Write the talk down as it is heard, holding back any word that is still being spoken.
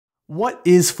What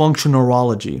is functional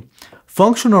neurology?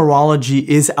 Functional neurology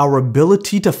is our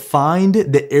ability to find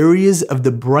the areas of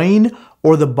the brain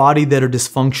or the body that are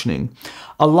dysfunctioning.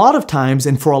 A lot of times,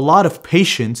 and for a lot of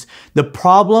patients, the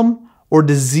problem or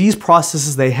disease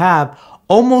processes they have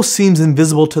almost seems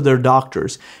invisible to their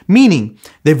doctors, meaning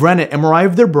they've ran an MRI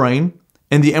of their brain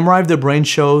and the MRI of their brain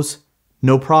shows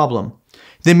no problem.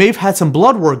 They may have had some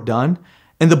blood work done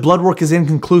and the blood work is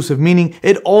inconclusive, meaning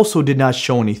it also did not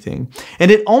show anything.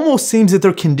 And it almost seems that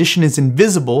their condition is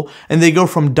invisible and they go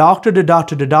from doctor to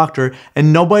doctor to doctor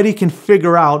and nobody can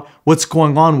figure out what's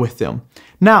going on with them.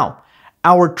 Now,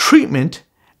 our treatment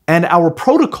and our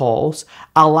protocols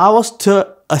allow us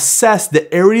to assess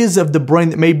the areas of the brain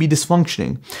that may be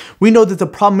dysfunctioning. We know that the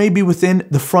problem may be within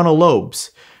the frontal lobes,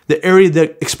 the area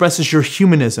that expresses your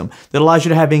humanism, that allows you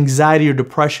to have anxiety or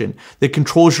depression, that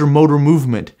controls your motor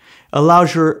movement,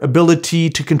 allows your ability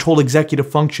to control executive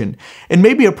function, and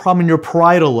maybe a problem in your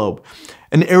parietal lobe,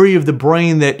 an area of the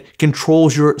brain that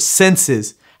controls your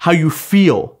senses, how you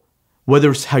feel,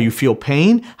 whether it's how you feel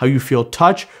pain, how you feel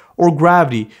touch, or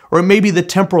gravity, or it may be the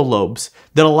temporal lobes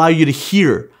that allow you to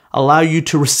hear, allow you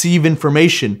to receive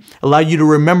information, allow you to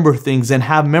remember things and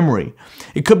have memory.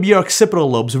 It could be your occipital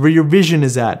lobes, where your vision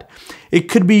is at. It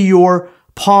could be your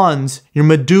pons, your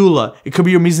medulla. It could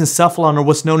be your mesencephalon, or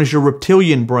what's known as your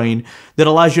reptilian brain, that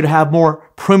allows you to have more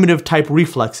primitive type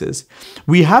reflexes.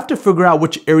 We have to figure out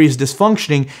which area is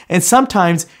dysfunctioning, and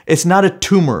sometimes it's not a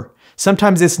tumor.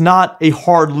 Sometimes it's not a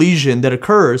hard lesion that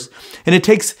occurs, and it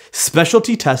takes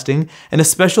specialty testing and a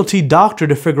specialty doctor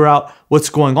to figure out what's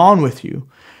going on with you.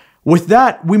 With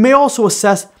that, we may also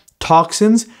assess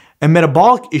toxins and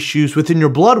metabolic issues within your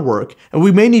blood work, and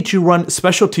we may need to run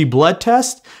specialty blood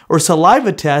tests or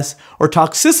saliva tests or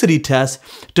toxicity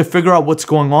tests to figure out what's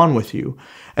going on with you.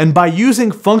 And by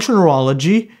using functional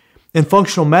neurology and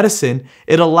functional medicine,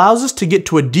 it allows us to get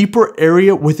to a deeper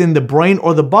area within the brain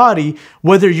or the body,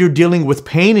 whether you're dealing with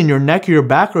pain in your neck or your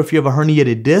back, or if you have a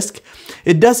herniated disc.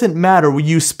 It doesn't matter. We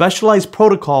use specialized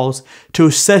protocols to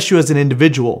assess you as an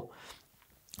individual.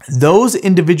 Those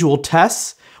individual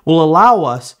tests will allow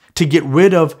us to get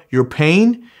rid of your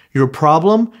pain, your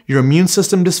problem, your immune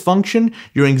system dysfunction,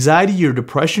 your anxiety, your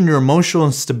depression, your emotional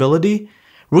instability.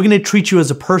 We're going to treat you as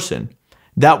a person.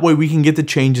 That way we can get the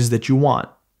changes that you want.